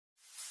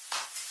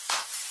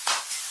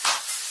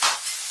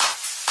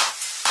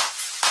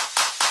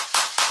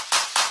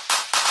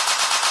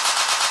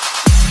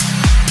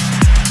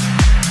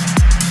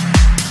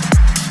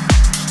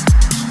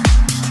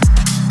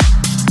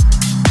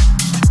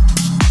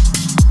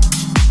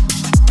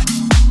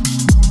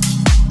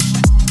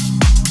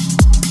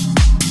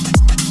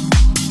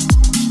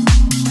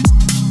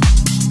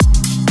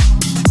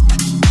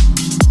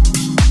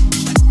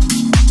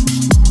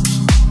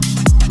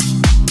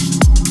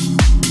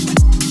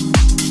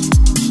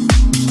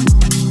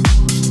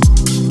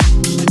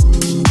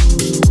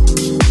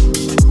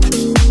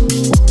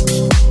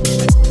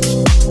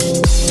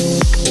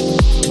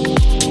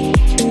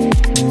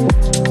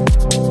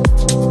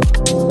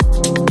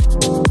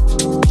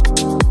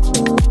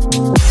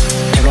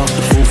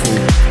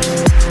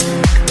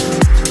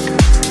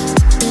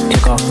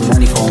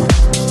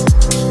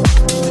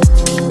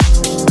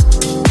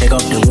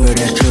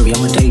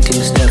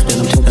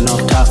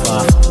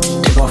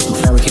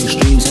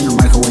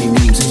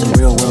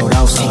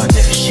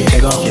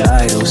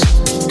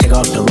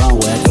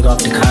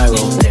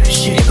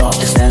off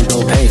the stand,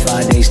 go pay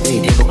 5 days stay,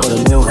 take up for the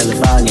meal, hella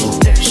value.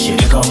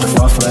 Take off the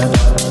rough rap.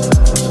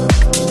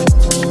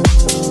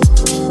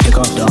 Take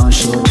off the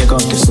unsure, take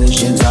off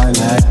decisions I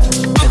had.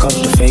 Take off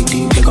the fake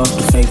deep, take off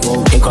the fake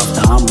woke, take off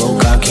the I'm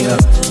broke, I care.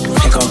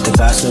 Take off the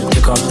gossip,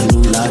 take off the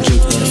new logic,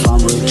 that if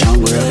I'm rich,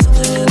 I'm real.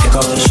 Take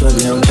off the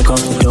sugar, take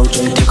off the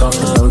doja, take off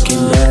the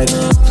Birkin bag.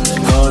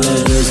 All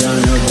that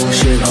designer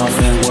bullshit off,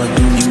 and what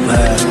do you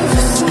have?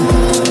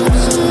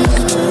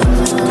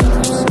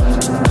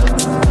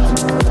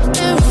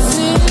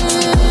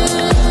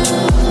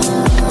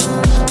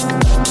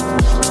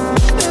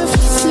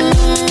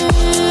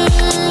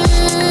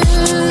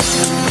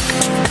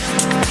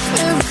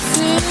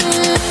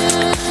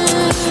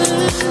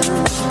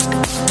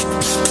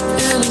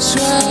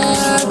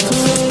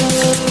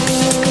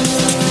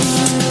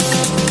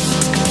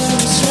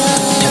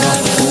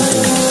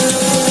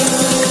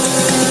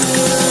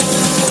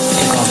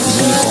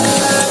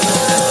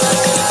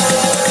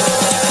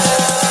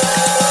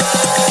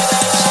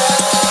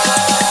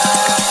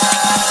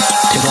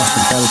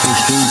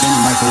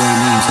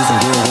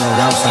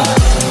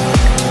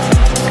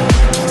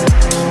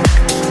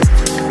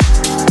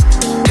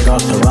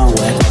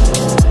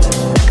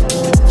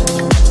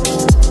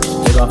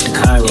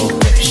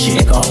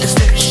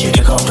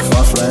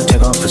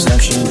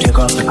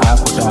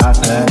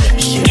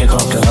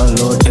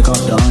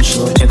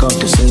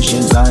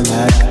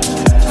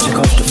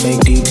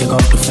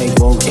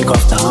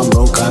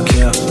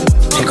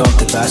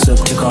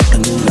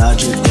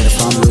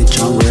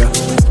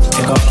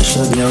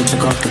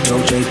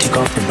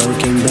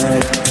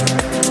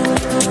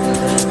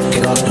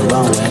 Take off the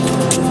runway.